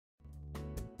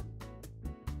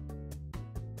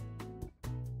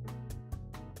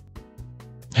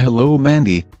Hello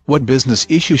Mandy, what business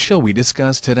issue shall we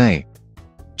discuss today?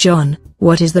 John,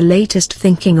 what is the latest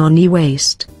thinking on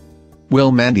e-waste?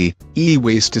 Well Mandy,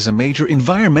 e-waste is a major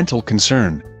environmental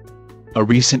concern. A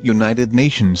recent United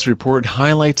Nations report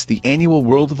highlights the annual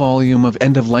world volume of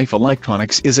end-of-life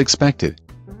electronics is expected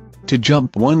to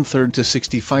jump one-third to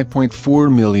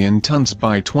 65.4 million tons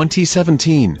by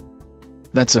 2017.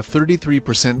 That's a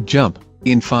 33% jump,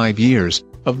 in 5 years,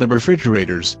 of the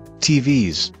refrigerators,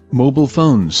 TVs, mobile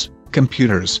phones,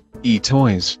 computers,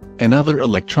 e-toys, and other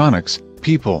electronics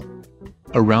people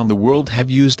around the world have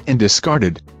used and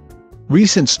discarded.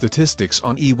 Recent statistics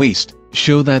on e-waste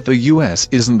show that the US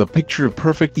is in the picture of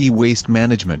perfect e-waste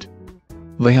management.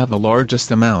 They have the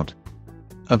largest amount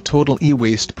of total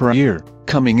e-waste per year,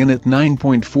 coming in at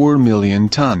 9.4 million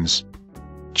tons.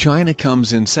 China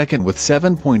comes in second with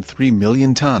 7.3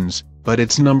 million tons, but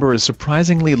its number is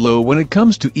surprisingly low when it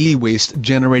comes to e-waste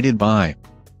generated by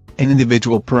an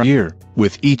individual per year,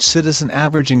 with each citizen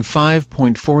averaging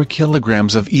 5.4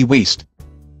 kilograms of e-waste.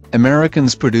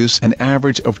 Americans produce an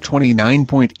average of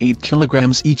 29.8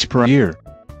 kilograms each per year.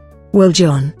 Well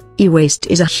John, e-waste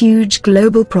is a huge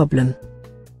global problem.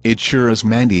 It sure is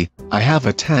Mandy. I have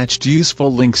attached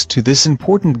useful links to this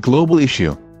important global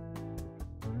issue.